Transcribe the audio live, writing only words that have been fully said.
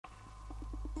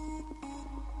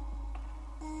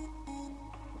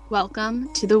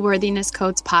Welcome to the Worthiness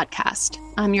Codes podcast.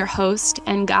 I'm your host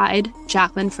and guide,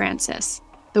 Jacqueline Francis.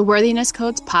 The Worthiness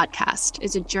Codes podcast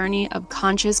is a journey of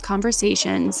conscious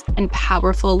conversations and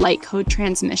powerful light code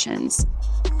transmissions,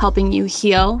 helping you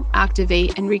heal,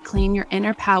 activate, and reclaim your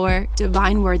inner power,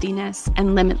 divine worthiness,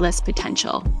 and limitless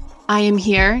potential. I am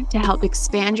here to help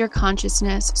expand your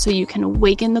consciousness so you can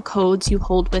awaken the codes you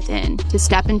hold within to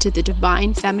step into the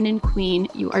divine feminine queen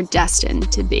you are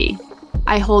destined to be.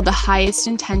 I hold the highest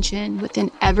intention within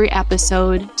every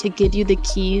episode to give you the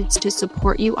keys to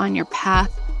support you on your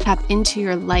path, tap into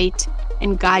your light,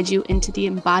 and guide you into the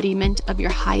embodiment of your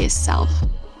highest self.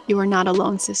 You are not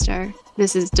alone, sister.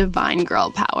 This is divine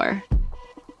girl power.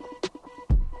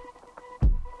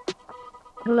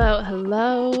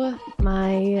 Hello,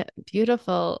 my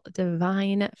beautiful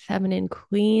divine feminine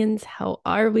queens. How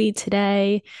are we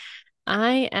today?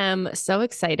 I am so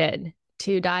excited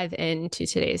to dive into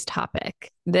today's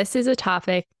topic. This is a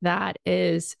topic that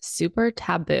is super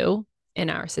taboo in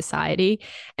our society,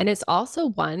 and it's also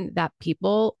one that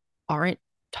people aren't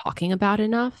talking about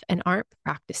enough and aren't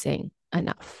practicing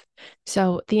enough.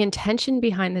 So the intention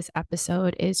behind this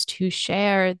episode is to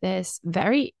share this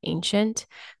very ancient,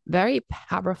 very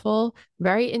powerful,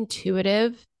 very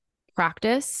intuitive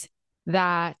practice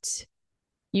that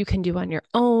you can do on your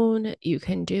own, you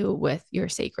can do with your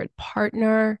sacred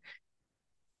partner.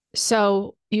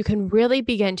 So you can really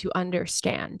begin to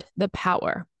understand the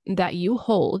power that you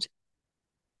hold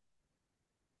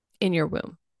in your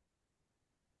womb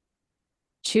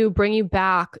to bring you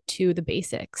back to the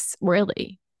basics,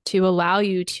 really, to allow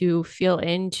you to feel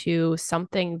into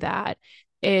something that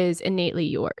is innately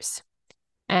yours.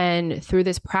 And through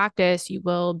this practice, you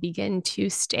will begin to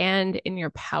stand in your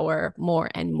power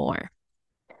more and more.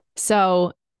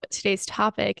 So today's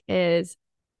topic is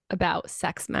about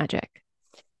sex magic.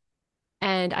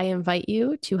 And I invite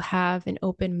you to have an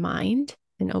open mind,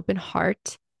 an open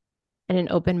heart, and an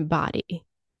open body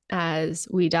as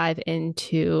we dive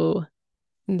into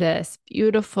this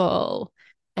beautiful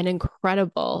and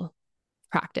incredible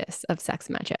practice of sex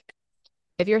magic.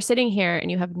 If you're sitting here and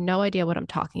you have no idea what I'm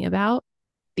talking about,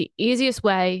 the easiest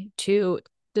way to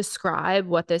describe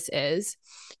what this is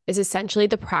essentially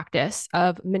the practice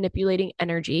of manipulating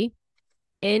energy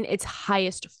in its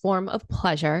highest form of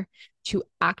pleasure to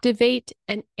activate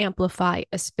and amplify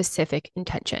a specific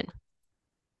intention.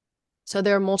 So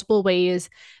there are multiple ways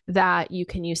that you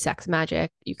can use sex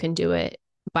magic. You can do it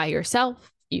by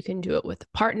yourself. You can do it with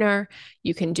a partner.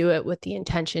 You can do it with the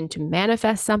intention to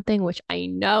manifest something, which I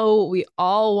know we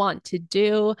all want to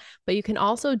do, but you can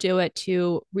also do it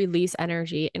to release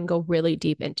energy and go really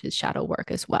deep into shadow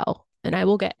work as well. And I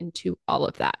will get into all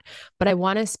of that, but I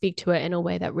want to speak to it in a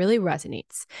way that really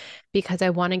resonates because I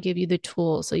want to give you the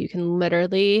tools so you can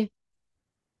literally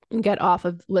get off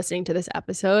of listening to this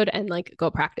episode and like go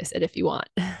practice it if you want.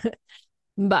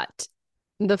 But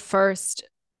the first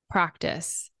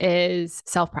practice is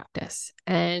self-practice.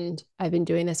 And I've been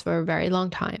doing this for a very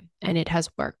long time and it has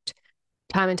worked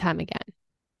time and time again.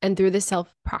 And through this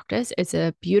self-practice, it's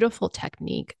a beautiful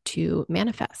technique to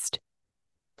manifest.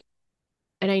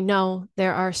 And I know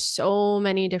there are so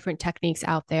many different techniques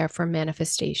out there for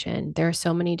manifestation. There are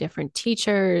so many different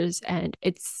teachers, and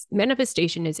it's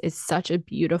manifestation is such a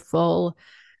beautiful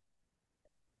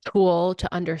tool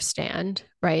to understand,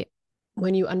 right?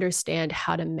 When you understand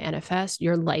how to manifest,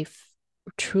 your life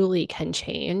truly can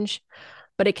change,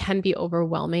 but it can be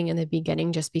overwhelming in the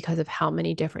beginning just because of how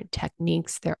many different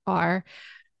techniques there are.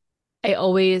 I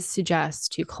always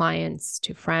suggest to clients,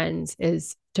 to friends,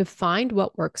 is to find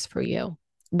what works for you.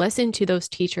 Listen to those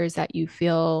teachers that you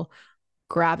feel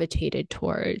gravitated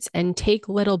towards and take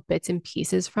little bits and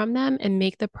pieces from them and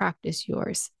make the practice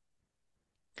yours.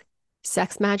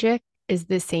 Sex magic is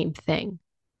the same thing,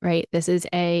 right? This is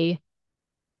a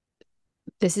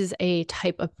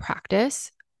type of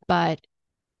practice, but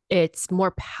it's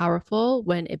more powerful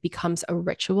when it becomes a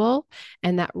ritual,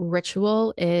 and that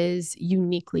ritual is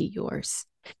uniquely yours.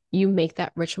 You make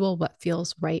that ritual what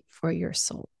feels right for your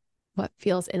soul, what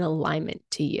feels in alignment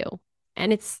to you.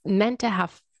 And it's meant to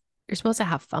have, you're supposed to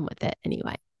have fun with it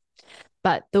anyway.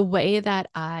 But the way that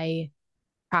I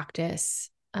practice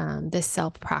this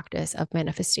self-practice of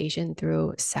manifestation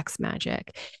through sex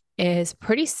magic is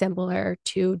pretty similar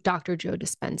to Dr. Joe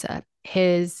Dispenza,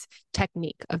 his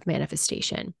technique of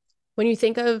manifestation. When you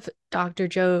think of Dr.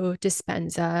 Joe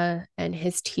Dispenza and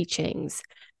his teachings,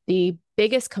 the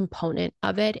biggest component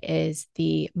of it is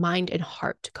the mind and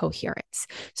heart coherence.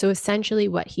 So essentially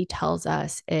what he tells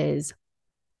us is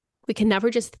we can never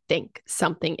just think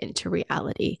something into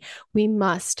reality. We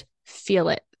must feel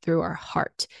it through our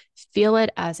heart. Feel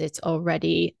it as it's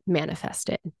already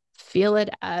manifested. Feel it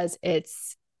as it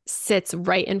sits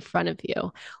right in front of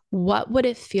you. What would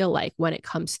it feel like when it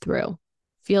comes through?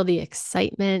 Feel the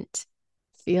excitement,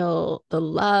 feel the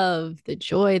love, the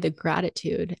joy, the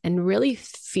gratitude, and really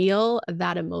feel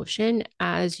that emotion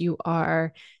as you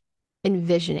are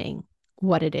envisioning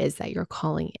what it is that you're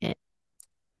calling in.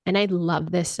 And I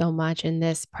love this so much. And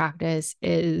this practice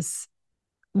is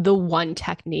the one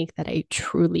technique that I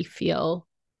truly feel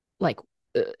like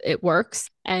it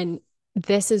works. And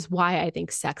this is why I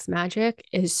think sex magic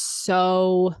is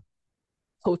so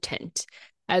potent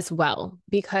as well.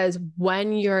 Because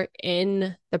when you're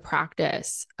in the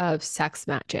practice of sex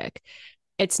magic,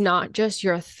 it's not just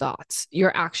your thoughts.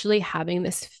 You're actually having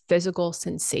this physical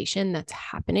sensation that's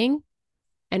happening.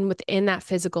 And within that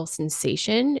physical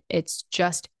sensation, it's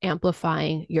just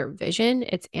amplifying your vision.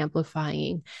 It's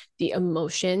amplifying the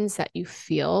emotions that you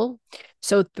feel.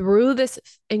 So through this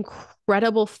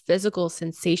incredible physical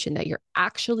sensation that you're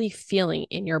actually feeling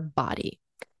in your body,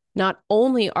 not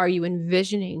only are you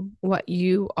envisioning what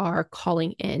you are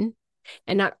calling in,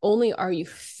 and not only are you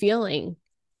feeling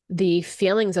the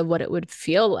feelings of what it would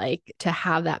feel like to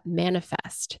have that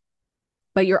manifest,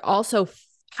 but you're also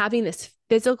having this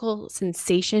physical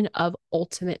sensation of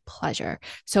ultimate pleasure.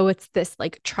 So it's this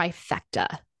like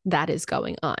trifecta that is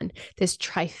going on, this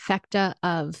trifecta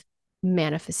of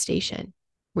manifestation,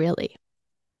 really.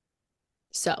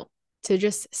 So to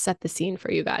just set the scene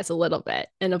for you guys a little bit,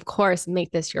 and of course,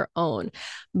 make this your own,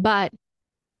 but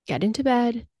get into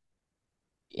bed.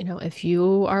 You know, if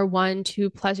you are one to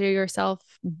pleasure yourself,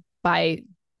 by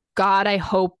God, I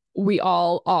hope we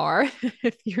all are.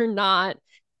 If you're not,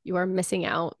 you are missing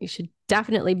out. You should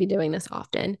definitely be doing this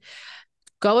often.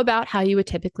 Go about how you would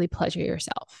typically pleasure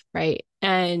yourself, right?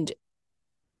 And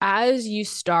as you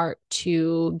start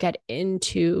to get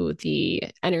into the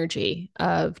energy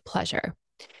of pleasure,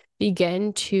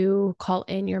 begin to call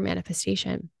in your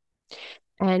manifestation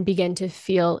and begin to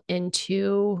feel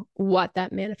into what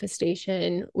that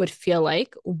manifestation would feel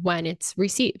like when it's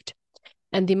received.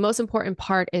 And the most important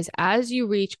part is as you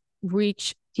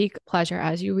reach peak pleasure,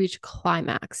 as you reach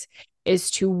climax,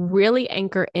 is to really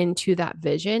anchor into that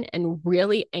vision and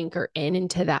really anchor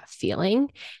into that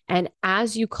feeling. And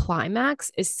as you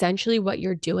climax, essentially what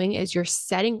you're doing is you're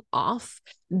setting off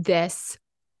this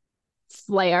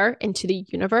flare into the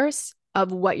universe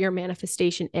of what your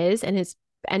manifestation is,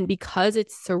 and because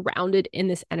it's surrounded in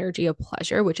this energy of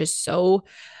pleasure, which is so,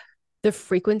 the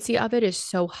frequency of it is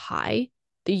so high,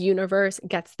 the universe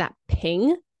gets that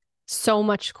ping so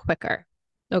much quicker.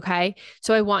 Okay.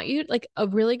 So I want you, like, a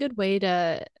really good way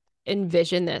to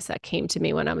envision this that came to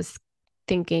me when I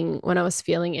was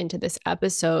feeling into this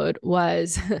episode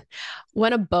was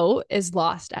when a boat is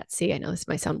lost at sea. I know this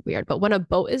might sound weird, but when a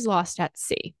boat is lost at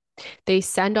sea, they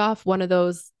send off one of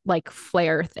those like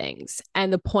flare things.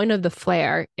 And the point of the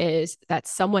flare is that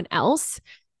someone else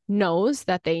knows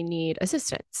that they need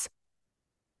assistance.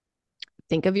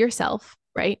 Think of yourself,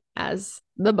 right, as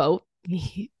the boat.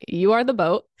 You are the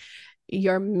boat.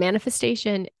 Your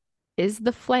manifestation is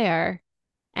the flare,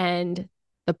 and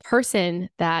the person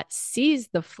that sees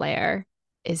the flare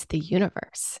is the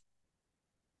universe.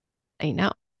 I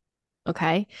know.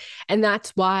 Okay. And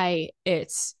that's why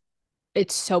it's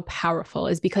so powerful,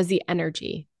 is because the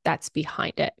energy that's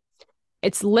behind it.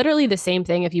 It's literally the same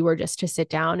thing if you were just to sit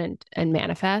down and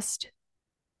manifest,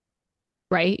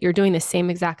 right? You're doing the same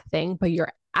exact thing, but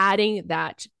you're adding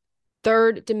that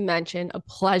third dimension of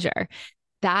pleasure.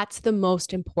 That's the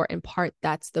most important part.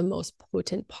 That's the most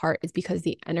potent part, is because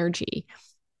the energy,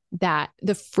 that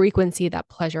the frequency that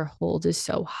pleasure holds is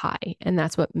so high. And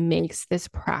that's what makes this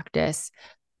practice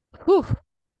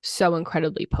so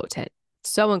incredibly potent.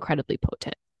 So incredibly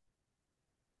potent.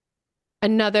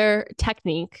 Another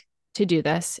technique to do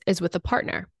this is with a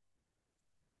partner.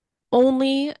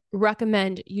 Only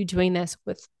recommend you doing this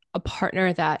with a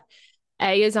partner that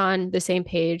is on the same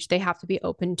page. They have to be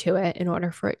open to it in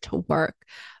order for it to work,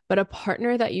 but a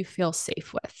partner that you feel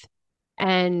safe with.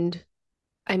 And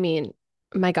I mean,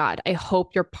 my God, I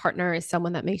hope your partner is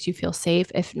someone that makes you feel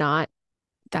safe. If not,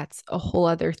 that's a whole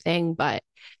other thing. But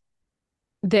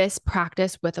this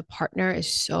practice with a partner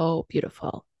is so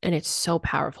beautiful, and it's so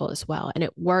powerful as well. And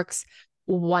it works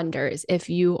wonders if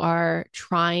you are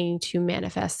trying to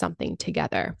manifest something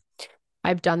together.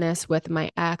 I've done this with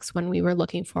my ex when we were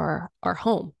looking for our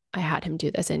home. I had him do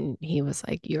this, and he was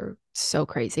like, "You're so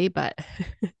crazy," but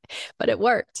but it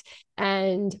worked.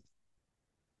 And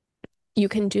you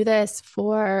can do this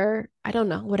for, I don't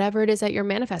know, whatever it is that you're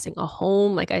manifesting. A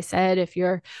home, like I said, if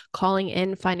you're calling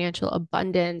in financial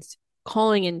abundance,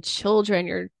 calling in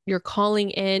children, you're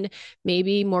calling in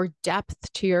maybe more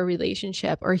depth to your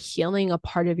relationship or healing a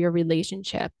part of your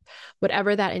relationship.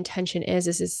 Whatever that intention is,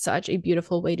 this is such a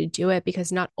beautiful way to do it,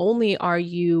 because not only are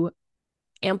you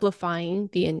amplifying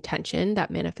the intention,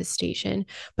 that manifestation,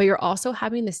 but you're also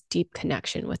having this deep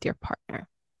connection with your partner.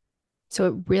 So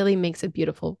it really makes a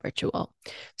beautiful ritual.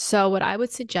 So what I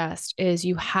would suggest is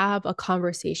you have a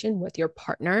conversation with your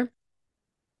partner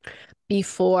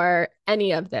before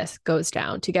any of this goes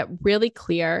down, to get really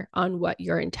clear on what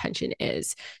your intention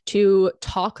is, to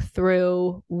talk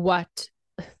through what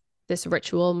this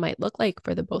ritual might look like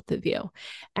for the both of you.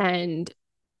 And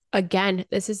again,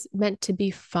 this is meant to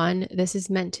be fun. This is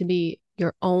meant to be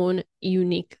your own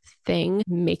unique thing.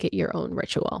 Make it your own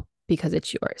ritual because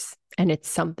it's yours. And it's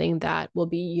something that will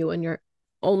be you and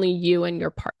only you and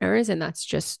your partners. And that's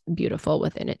just beautiful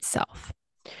within itself.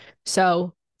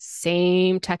 So,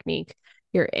 same technique.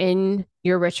 You're in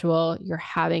your ritual, you're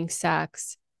having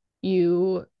sex,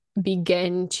 you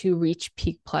begin to reach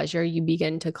peak pleasure, you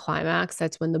begin to climax.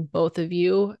 That's when the both of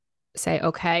you say,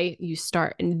 okay, you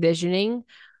start envisioning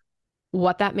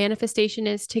what that manifestation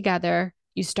is together.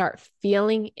 You start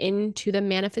feeling into the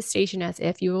manifestation as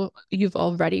if you've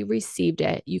already received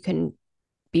it. You can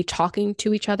be talking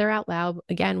to each other out loud,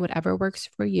 again, whatever works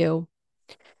for you.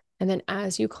 And then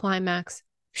as you climax,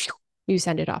 you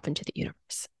send it off into the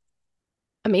universe.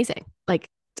 Amazing. Like,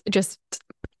 just,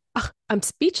 I'm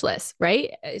speechless,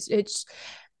 right?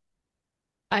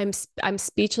 I'm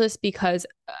speechless because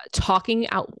talking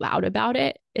out loud about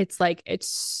it, it's like,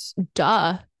 it's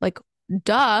duh. Like,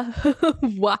 duh.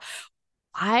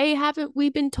 Why haven't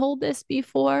we been told this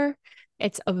before?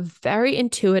 It's a very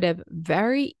intuitive,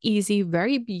 very easy,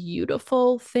 very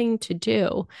beautiful thing to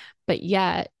do, but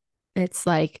yet it's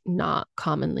like not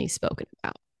commonly spoken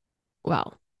about.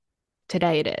 Well,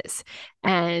 today it is.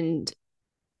 And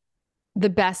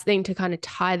the best thing to kind of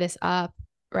tie this up,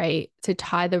 right? To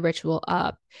tie the ritual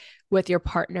up with your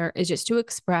partner is just to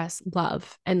express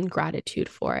love and gratitude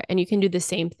for it. And you can do the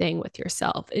same thing with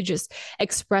yourself. It just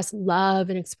express love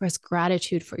and express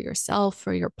gratitude for yourself,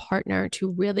 for your partner, to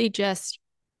really just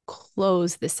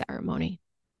close the ceremony.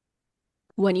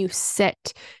 When you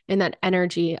sit in that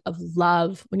energy of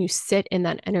love, when you sit in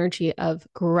that energy of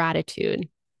gratitude,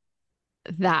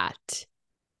 that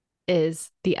is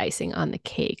the icing on the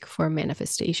cake for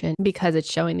manifestation, because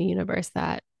it's showing the universe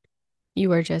that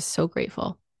you are just so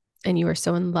grateful and you are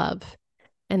so in love.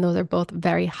 And those are both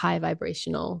very high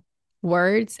vibrational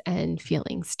words and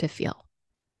feelings to feel.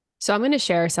 So I'm going to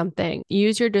share something.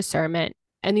 Use your discernment.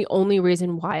 And the only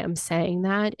reason why I'm saying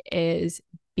that is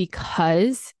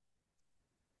because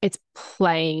it's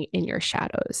playing in your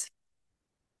shadows.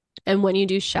 And when you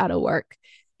do shadow work,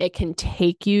 it can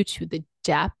take you to the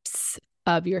depths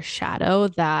of your shadow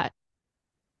that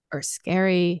are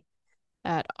scary,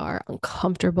 that are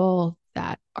uncomfortable,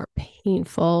 that are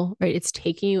painful, right? It's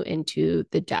taking you into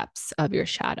the depths of your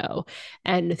shadow.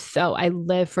 And so I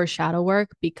live for shadow work,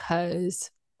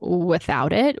 because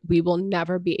without it, we will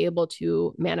never be able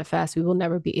to manifest. We will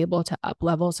never be able to up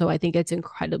level. So I think it's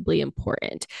incredibly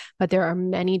important. But there are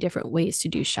many different ways to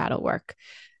do shadow work.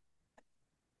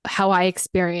 How I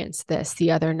experienced this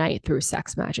the other night through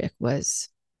sex magic was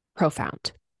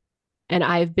profound. And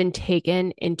I've been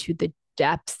taken into the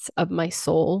depths of my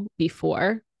soul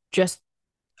before, just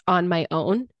on my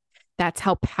own. That's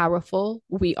how powerful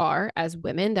we are as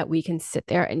women, that we can sit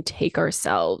there and take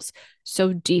ourselves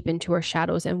so deep into our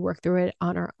shadows and work through it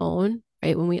on our own,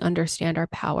 right? When we understand our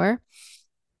power.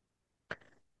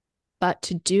 But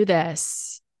to do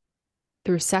this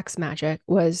through sex magic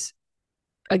was,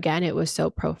 again, it was so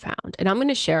profound. And I'm going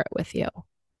to share it with you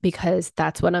because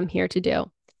that's what I'm here to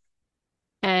do.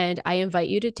 And I invite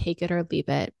you to take it or leave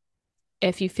it.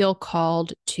 If you feel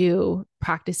called to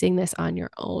practicing this on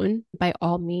your own, by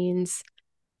all means,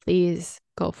 please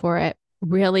go for it.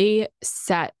 Really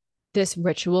set this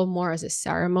ritual more as a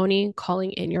ceremony,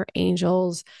 calling in your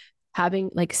angels,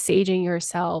 having like saging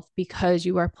yourself, because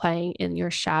you are playing in your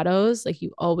shadows. Like,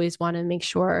 you always want to make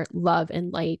sure love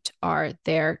and light are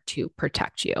there to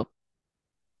protect you.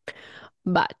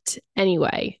 But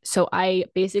anyway, so I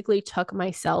basically took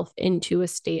myself into a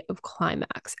state of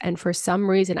climax. And for some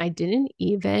reason,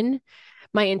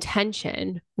 my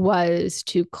intention was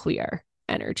to clear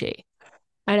energy.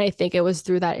 And I think it was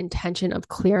through that intention of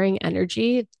clearing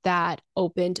energy that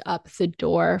opened up the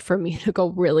door for me to go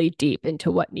really deep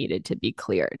into what needed to be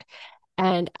cleared.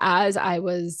 And as I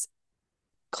was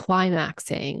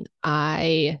climaxing,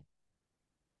 I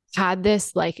had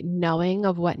this like knowing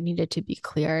of what needed to be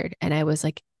cleared. And I was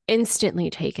like instantly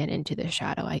taken into the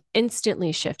shadow. I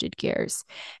instantly shifted gears,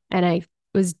 and I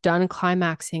was done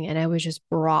climaxing and I was just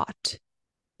brought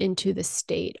into the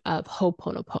state of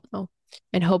Ho'oponopono.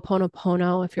 And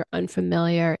Ho'oponopono, if you're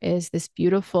unfamiliar, is this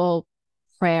beautiful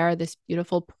prayer, this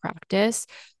beautiful practice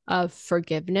of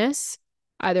forgiveness,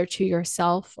 either to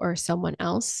yourself or someone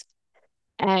else.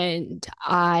 And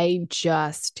I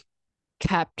just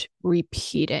kept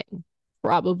repeating.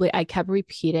 I kept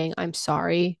repeating, I'm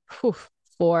sorry,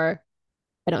 for,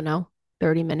 I don't know,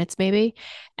 30 minutes maybe.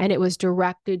 And it was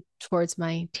directed towards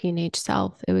my teenage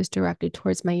self. It was directed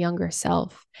towards my younger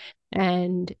self.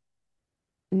 And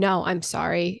no, I'm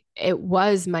sorry. It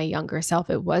was my younger self.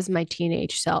 It was my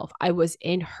teenage self. I was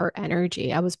in her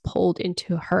energy. I was pulled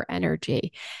into her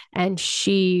energy. And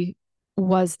she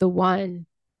was the one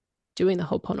doing the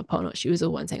Ho'oponopono. She was the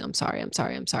one saying, I'm sorry, I'm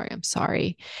sorry, I'm sorry, I'm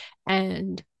sorry.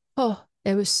 And oh,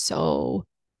 it was so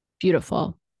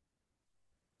beautiful.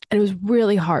 And it was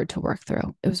really hard to work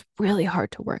through. It was really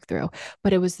hard to work through,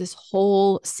 but it was this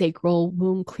whole sacral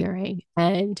womb clearing.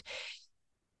 And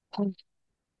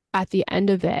at the end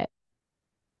of it,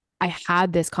 I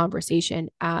had this conversation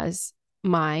as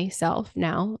myself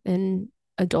now in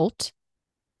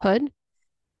adulthood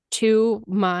to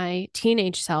my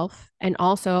teenage self and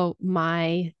also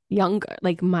my younger,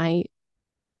 like my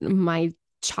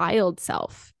child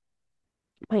self.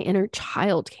 My inner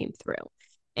child came through.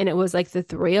 And it was like the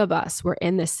three of us were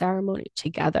in this ceremony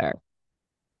together,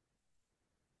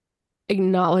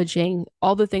 acknowledging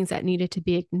all the things that needed to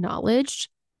be acknowledged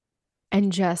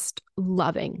and just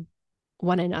loving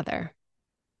one another.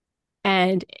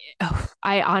 And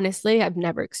I honestly, I've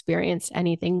never experienced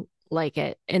anything like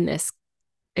it in this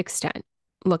extent,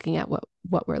 looking at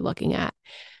what we're looking at.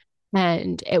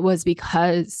 And it was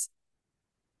because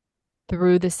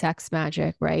through the sex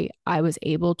magic, right, I was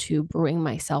able to bring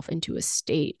myself into a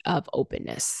state of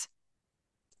openness,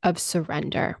 of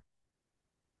surrender,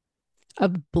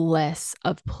 of bliss,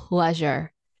 of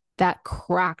pleasure that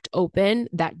cracked open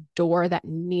that door that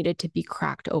needed to be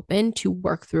cracked open to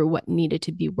work through what needed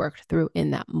to be worked through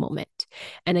in that moment.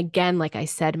 And again, like I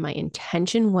said, my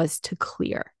intention was to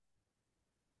clear.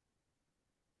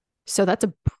 So that's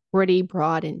a pretty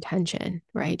broad intention,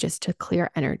 right? Just to clear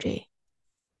energy.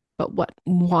 But what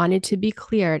wanted to be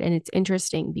cleared, and it's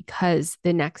interesting because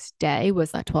the next day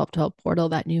was that 12/12 portal,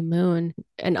 that new moon.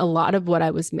 And a lot of what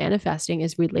I was manifesting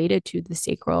is related to the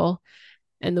sacral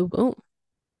and the womb,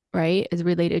 right? Is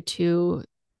related to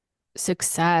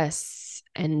success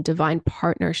and divine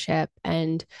partnership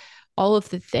and all of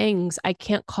the things. I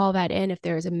can't call that in if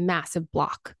there is a massive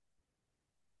block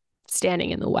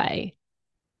standing in the way.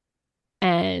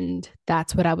 And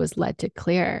that's what I was led to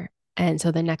clear. And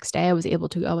so the next day I was able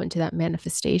to go into that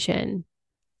manifestation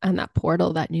and that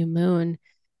portal, that new moon,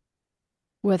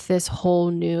 with this whole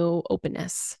new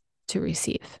openness to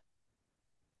receive.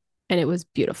 And it was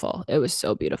beautiful. It was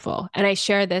so beautiful. And I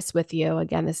share this with you.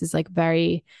 Again, this is like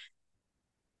very,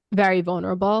 very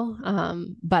vulnerable.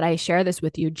 But I share this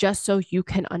with you just so you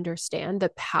can understand the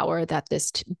power that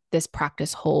this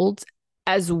practice holds,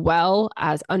 as well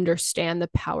as understand the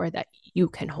power that you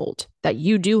can hold, that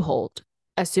you do hold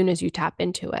as soon as you tap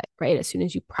into it, right? As soon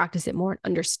as you practice it more and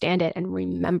understand it and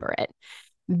remember it.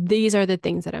 These are the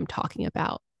things that I'm talking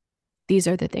about. These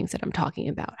are the things that I'm talking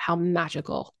about. How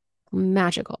magical,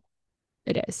 magical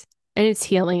it is. And it's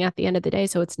healing at the end of the day.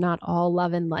 So it's not all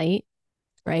love and light,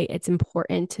 right? It's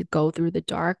important to go through the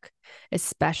dark,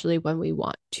 especially when we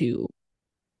want to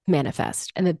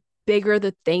manifest. And the bigger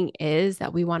the thing is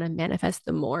that we want to manifest,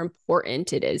 the more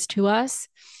important it is to us.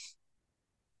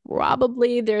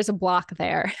 Probably there's a block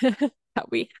there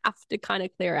that we have to kind of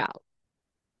clear out.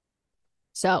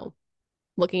 So,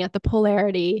 looking at the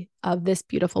polarity of this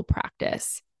beautiful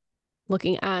practice,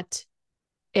 looking at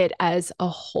it as a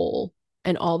whole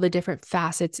and all the different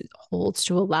facets it holds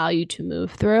to allow you to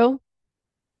move through,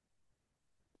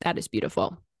 that is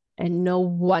beautiful. And no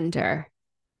wonder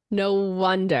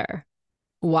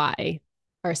why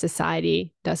our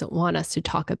society doesn't want us to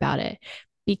talk about it,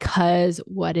 because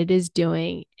what it is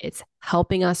doing, it's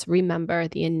helping us remember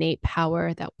the innate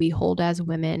power that we hold as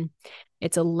women.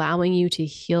 It's allowing you to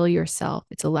heal yourself.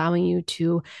 It's allowing you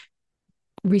to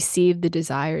receive the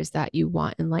desires that you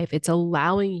want in life. It's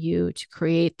allowing you to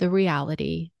create the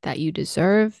reality that you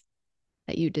deserve,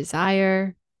 that you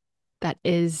desire, that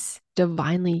is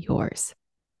divinely yours.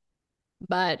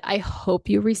 But I hope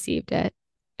you received it.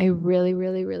 I really,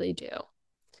 really, really do.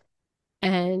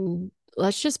 And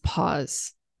let's just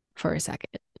pause for a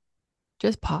second.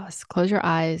 Just pause, close your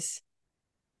eyes,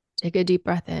 take a deep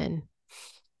breath in,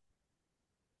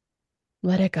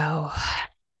 let it go.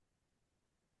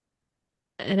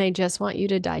 And I just want you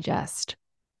to digest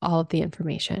all of the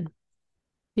information,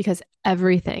 because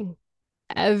everything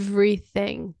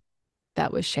everything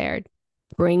that was shared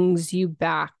brings you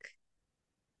back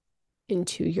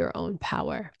into your own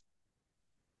power.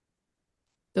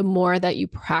 The more that you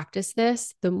practice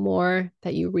this, the more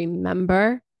that you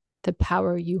remember the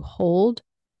power you hold,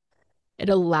 it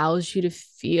allows you to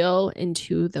feel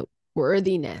into the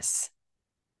worthiness,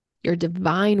 your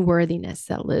divine worthiness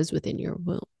that lives within your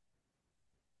womb.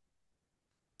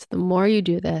 So the more you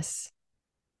do this,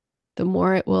 the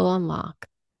more it will unlock,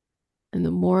 and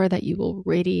the more that you will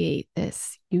radiate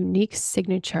this unique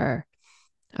signature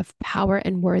of power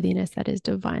and worthiness that is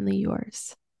divinely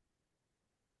yours.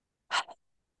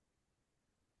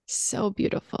 So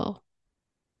beautiful.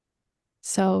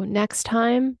 So next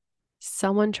time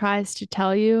someone tries to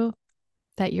tell you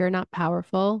that you're not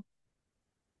powerful,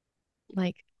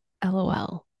 like,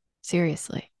 LOL,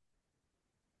 seriously.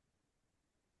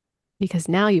 Because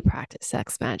now you practice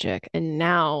sex magic and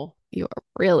now you're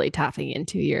really tapping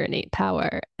into your innate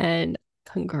power. And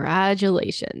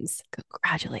congratulations.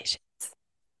 Congratulations.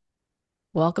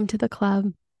 Welcome to the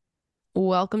club.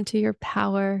 Welcome to your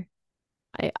power.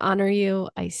 I honor you.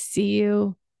 I see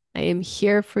you. I am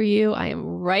here for you. I am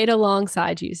right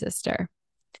alongside you, sister.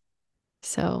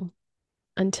 So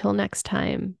until next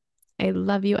time, I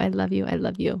love you. I love you. I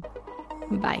love you.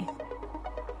 Bye.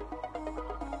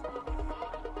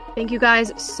 Thank you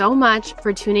guys so much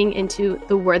for tuning into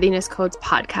the Worthiness Codes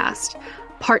podcast.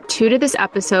 Part 2 to this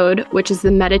episode, which is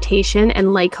the meditation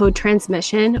and light code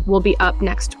transmission, will be up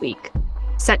next week.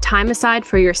 Set time aside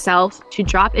for yourself to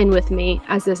drop in with me,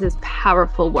 as this is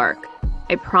powerful work.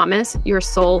 I promise your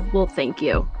soul will thank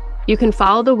you. You can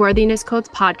follow the Worthiness Codes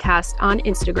podcast on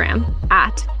Instagram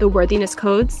at The Worthiness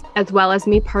Codes, as well as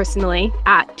me personally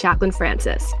at Jacqueline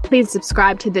Francis. Please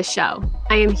subscribe to this show.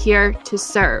 I am here to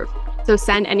serve. So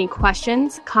send any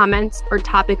questions, comments, or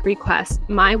topic requests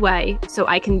my way so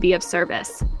I can be of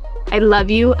service. I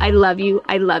love you. I love you.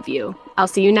 I love you. I'll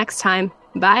see you next time.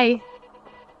 Bye.